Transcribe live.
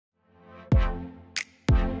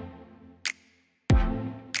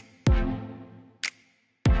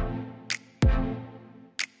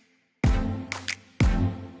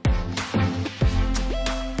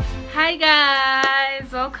Hi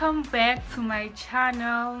guys, welcome back to my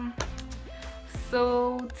channel.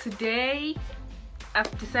 So today I've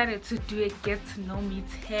decided to do a get to know me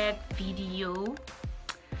tag video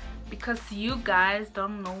because you guys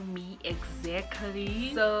don't know me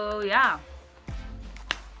exactly. So yeah,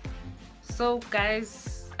 so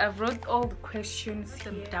guys, I've wrote all the questions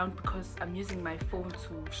down because I'm using my phone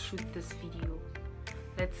to shoot this video.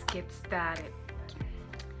 Let's get started.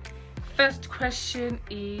 First question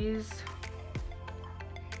is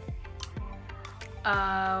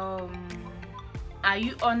are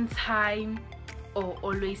you on time or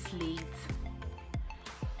always late?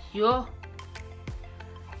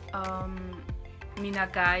 Mina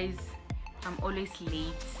guys, I'm always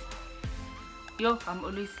late. I'm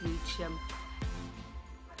always late.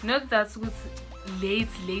 Not that's good. Late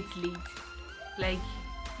like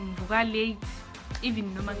mvuka late.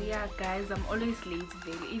 Even no money, yeah guys, I'm always late.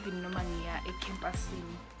 Even no money at campus,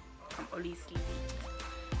 I'm always late.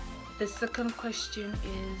 The second question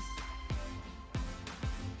is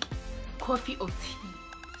coffee or tea.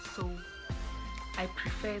 So I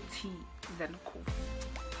prefer tea than coffee.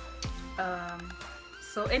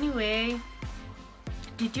 So anyway,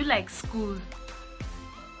 did you like school?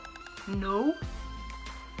 No,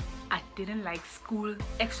 I didn't like school.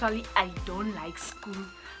 Actually, I don't like school,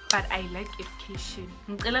 but I like education.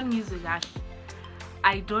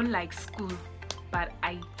 I don't like school, but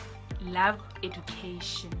I love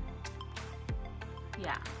education.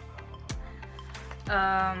 Yeah.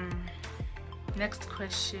 Next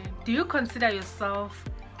question. Do you consider yourself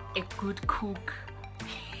a good cook?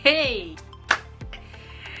 Hey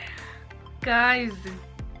guys,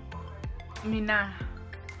 Mina,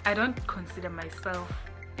 I don't consider myself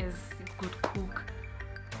as a good cook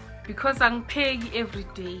because I'm paying every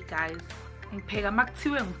day, guys. I'm paying. I'm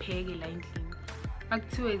paying line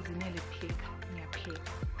clean.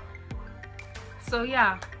 So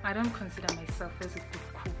yeah, I don't consider myself as a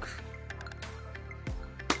good cook.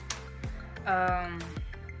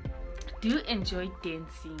 Do you enjoy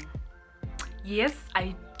dancing? Yes,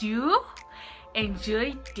 I do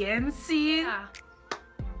enjoy dancing. Yeah.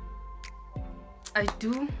 I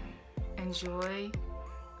do enjoy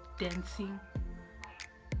dancing.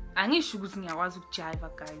 Angisho ukuthi ngiyakwazi ukujiva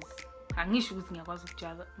guys. Angisho ukuthi ngiyakwazi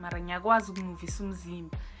ukujiva, mara ngiyakwazi ukumuvisa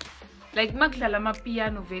umzimba. Like makudlala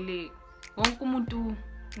amapiano vele wonke umuntu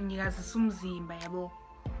ngiyazisa umzimba, yabo.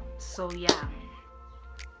 So yeah.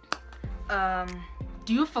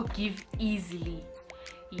 Do you forgive easily?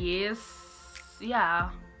 Yes. Yeah.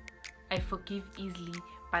 I forgive easily,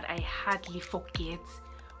 but I hardly forget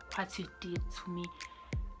what you did to me.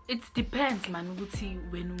 It depends, man, ukuthi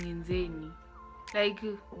when ungenzeni. Like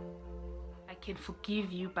I can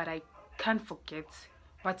forgive you, but I can't forget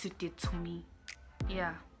what you did to me.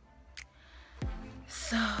 Yeah.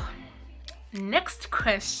 So next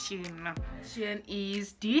question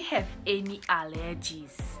is, do you have any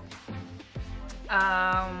allergies?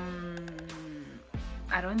 I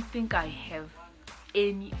don't think I have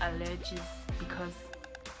any allergies because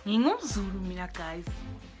ngingumZulu mina guys.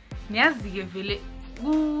 Niyazi vele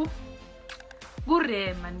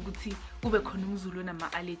rare man ukuthi kube khona umZulu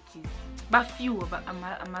nama allergies. Ba few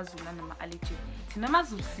amaZulu nama allergies. Thina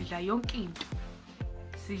amaZulu sidla yonke into.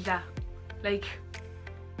 Sidla like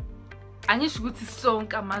angisho ukuthi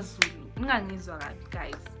sonke amaZulu. Ningangizwa kabi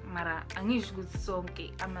guys, mara angisho ukuthi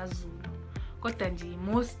sonke amaZulu. Kodwa nje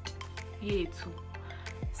most yethu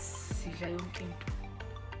sidla yonke into.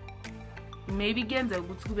 Maybe kuyenza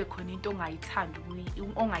ukuthi kube khona into ongayithandi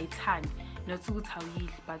not ukuthi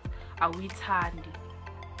awuyidli but awuyithandi.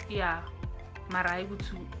 Yeah, mara hayi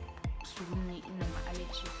ukuthi sukuni inama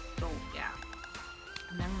allergies. So yeah,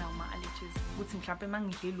 nginawo ama allergies ukuthi mhlawumbe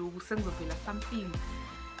mangidle lokhu sengizovela something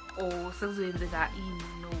or sekuzoyenzeka ini.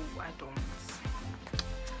 No, I don't.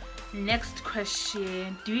 Next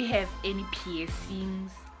question, do you have any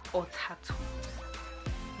piercings or tattoos?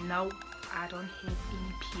 No, I don't have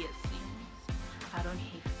any piercings. I don't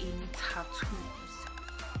have any tattoos.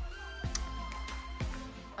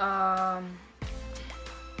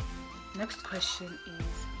 Next question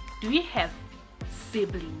is, do you have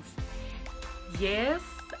siblings? Yes,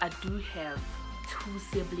 I do have 2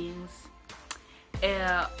 siblings.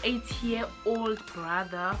 An 8-year-old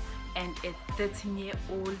brother and a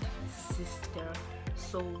 13-year-old sister.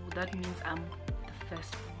 So that means I'm the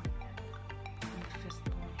first one.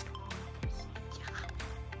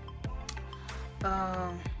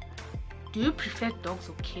 Do you prefer dogs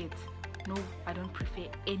or cats? No, I don't prefer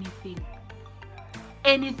anything.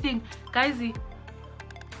 Guys,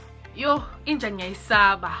 yo inja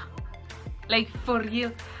ngiyayisaba. Like for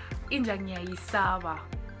real, inja ngiyayisaba.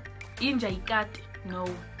 Inja ikati, no.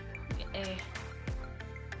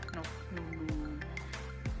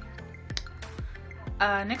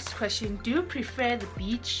 no. Next question, do you prefer the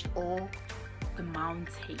beach or the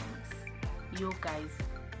mountains? Yo guys,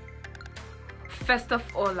 first of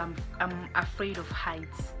all, I'm afraid of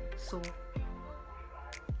heights, so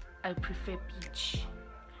I prefer beach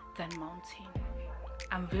than mountain.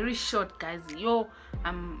 I'm very short guys.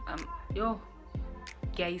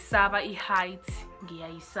 Ngiyayisaba i-height,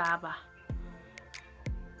 ngiyayisaba.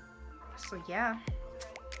 So yeah.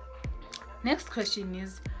 Next question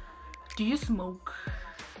is, do you smoke?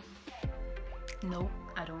 No,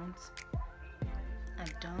 I don't. I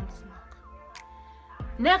don't smoke.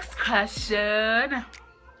 Next question,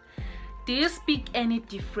 do you speak any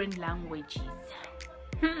different languages?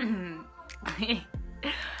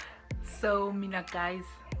 So mina guys,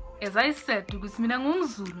 as I said, because mina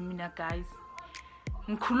ngumZulu mina guys.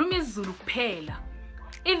 Ngikhuluma isiZulu kuphela.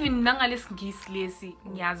 Even nangalesingisi lesi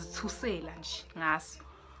ngiyazithusela nje ngaso.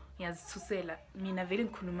 Ngiyazithusela mina vele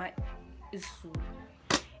ngikhuluma isiZulu.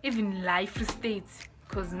 Even la Free State,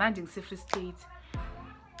 because manje ngise Free State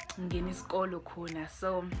ngene isikolo khona,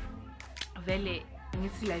 so vele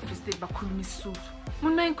ngithi la Free State bakhuluma isiSuthu.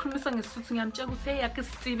 Umuntu mayengikhulumisa ngesisuthu ngiyamtshela ukuthi hey ake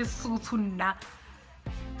sitsibe isiSuthu na.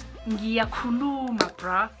 Ngiyakhuluma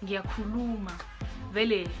bra, ngiyakhuluma.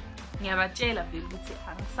 Vele ngiyabatshela vele ukuthi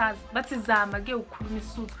angisazi. Bathi zama ke ukukhuluma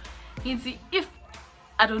isiSuthu. Ngithi if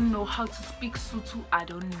I don't know how to speak Suthu, I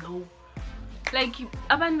don't know. Like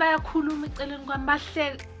abantu bayakhuluma eceleni kwami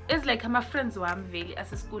bahleka. It's like my friends wami vele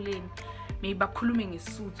asesikoleni. Maybe bakhulume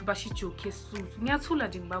ngesisuthu, basho ijoke yesisuthu. Ngiyathula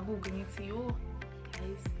nje ngibabuke ngithi yo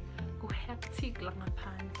guys, ku hectic la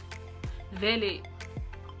ngaphandle. Vele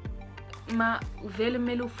vele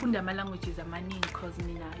mele ufunde ama languages amaningi because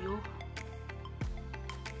mina yo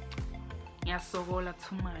ngiyasokola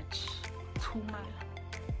too much.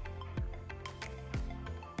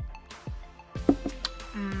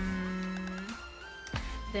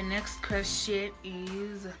 The next question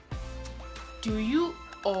is, do you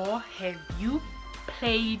or have you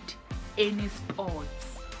played any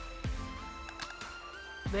sports?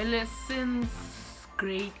 Well, since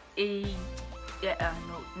grade 8,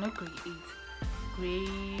 no, not grade 8,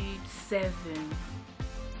 grade 7,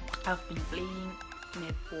 I've been playing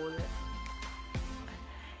netball.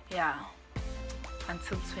 Yeah,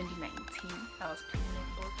 until 2019, I was playing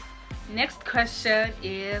netball. Next question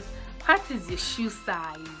is, what is your shoe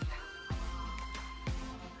size?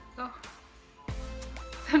 Oh,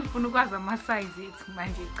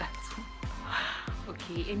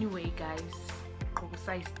 okay, anyway guys,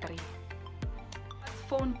 size 3. What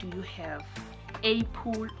phone do you have?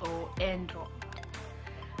 Apple or Android?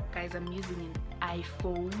 Guys, I'm using an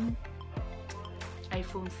iPhone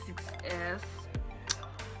 6s.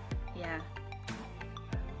 Yeah,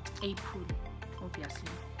 Apple obviously.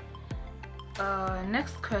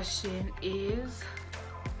 Next question is,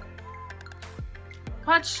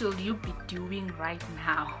 what should you be doing right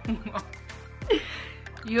now?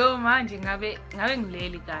 Yo manje ngabe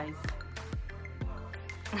ngilele guys.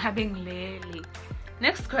 Ngabe ngilele.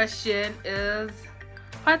 Next question is,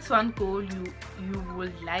 what's one goal you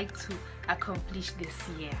would like to accomplish this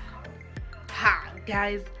year? Ha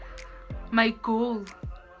guys, my goal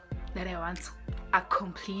that I want to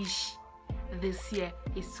accomplish this year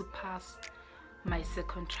is to pass my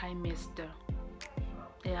second trimester.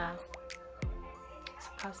 Yeah, to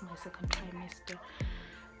pass my second trimester.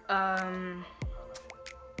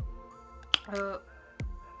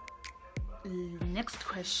 Next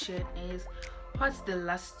question is, what's the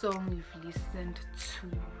last song you've listened to?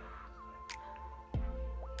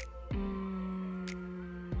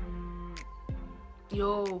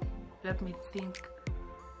 Yo, let me think.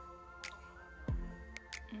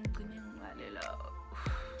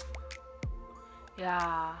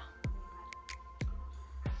 Yeah,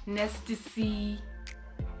 Nasty C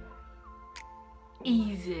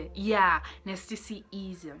Easy. Yeah, Nasty C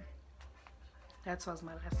Easy. That was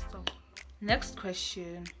my last song. Next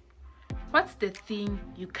question, what's the thing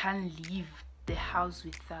you can't leave the house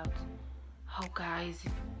without? Oh guys,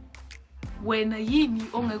 when yini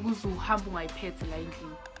ongekuzuhamba ungayiphethe la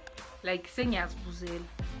endlini? Like sengiyazibuzela.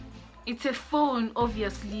 It's a phone,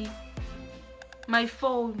 obviously. My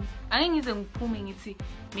phone. Angize ngiphume ngithi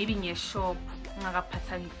maybe ngiye shop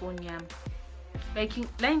ngakaphathanga ifone yami. Like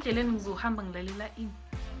la endleleni ngizohamba ngilalela ini.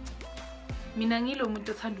 Mina ngilo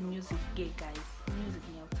umuntu othanda music ke guys. Music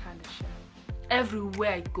ngiyawuthanda sha.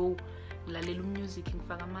 Everywhere I go ngilalela music,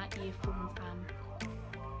 ngifaka ama earphones ami.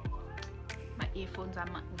 Earphones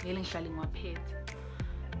ama vele ngihlale ngiwaphethe.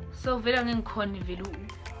 So vele angengikhona vele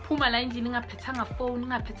uphuma la endlini ngaphethanga phone,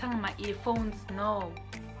 ngaphethanga ama earphones. No.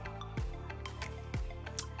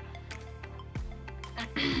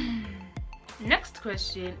 Next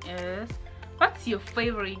question is, what's your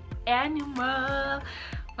favorite animal?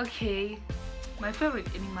 Okay, my favorite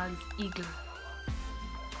animal is eagle.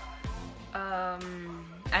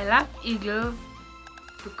 I love eagle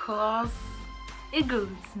because eagle is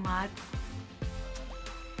smart,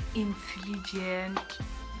 intelligent,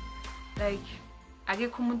 like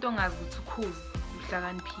akekho umuntu ongazi ukuthi ukhozi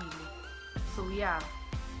uhlakaniphile. So yeah,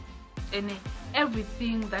 and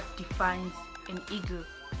everything that defines an eagle,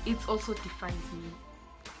 it also defines me.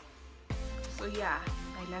 So yeah,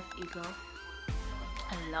 I love eagle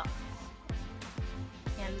a lot.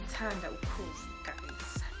 Ngiyalithanda ukhozi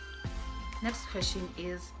guys. Next question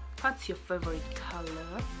is, what's your favorite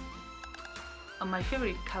color? My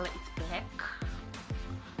favorite color is black.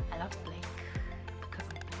 I love black because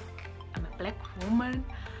I'm black. I'm a black woman.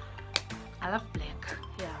 I love black.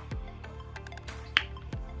 Yeah.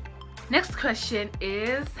 Next question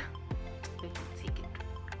is, let me take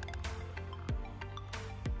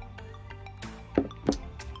it.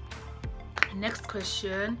 Next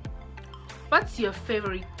question, what's your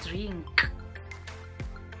favorite drink?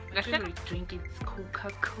 My favorite drink is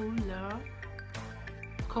Coca-Cola.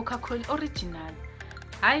 Coca-Cola original.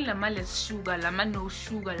 I lama less sugar, lama no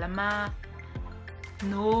sugar, lama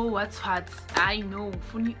no what. I know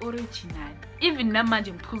funny original. Even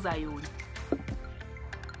namanje mphuza yona.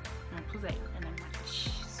 Mphuza yona namanje.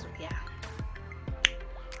 So yeah.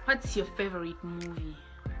 What's your favorite movie?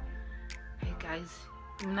 Hey guys,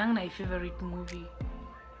 mina favorite movie.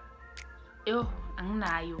 Yo,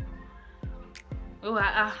 anginayo. Oh,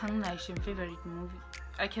 anginayo favorite movie.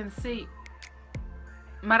 I can say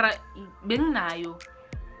mara benginayo.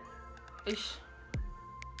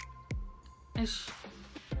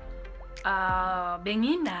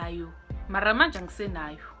 Benginayo mara manje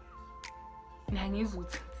angisenayo.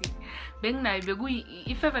 Ngiyazuthi benginayo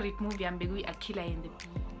bekuyi favorite movie yami bekuyi Aquila and the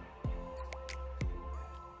Bee.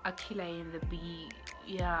 Aquila and the Bee.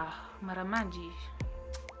 Yeah, mara manje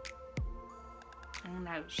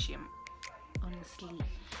anginayo shame, honestly.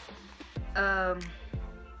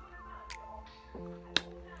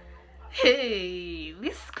 Hey,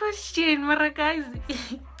 this question, mara guys.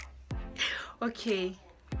 Okay.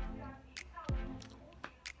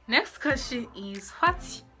 Next question is,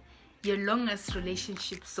 what's your longest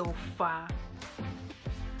relationship so far?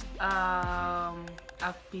 I've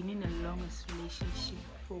been in a longest relationship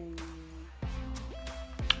for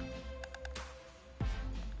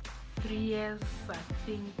 3 years, I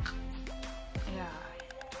think. Yeah,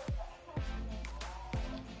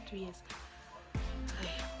 3 years.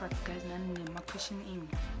 But guys, my question in.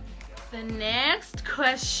 The next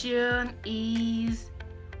question is,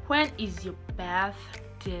 when is your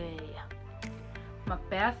birthday? My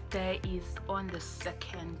birthday is on the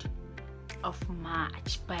 2nd of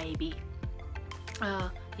March, baby.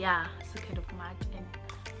 Yeah, 2nd of March, and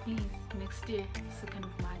please next year 2nd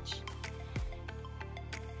of March,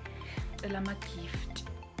 I'm a gift.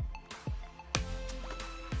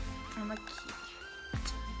 I'm a gift.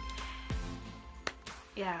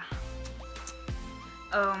 Yeah.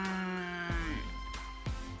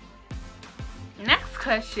 Next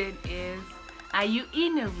question is, are you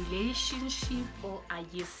in a relationship or are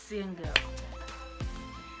you single?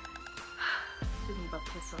 Single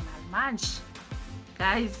personal match,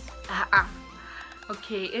 guys.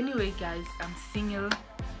 Okay, anyway guys, I'm single.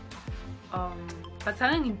 But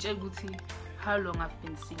I don't know how long I've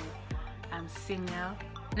been single. I'm single.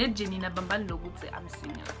 I'm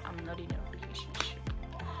single. I'm not in a relationship.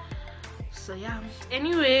 So yeah,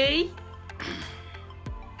 anyway,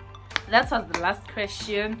 that was the last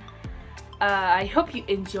question. I hope you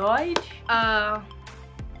enjoyed.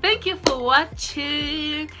 Thank you for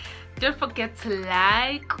watching. Don't forget to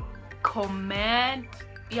like, comment.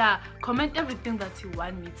 Yeah, comment everything that you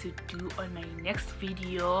want me to do on my next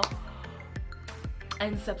video,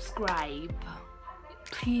 and subscribe.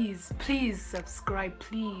 Please subscribe,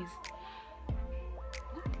 please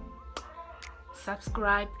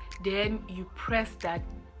subscribe. Then you press that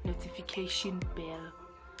notification bell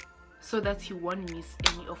so that you won't miss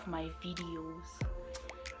any of my videos.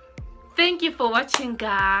 Thank you for watching,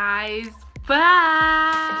 guys.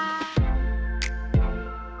 Bye.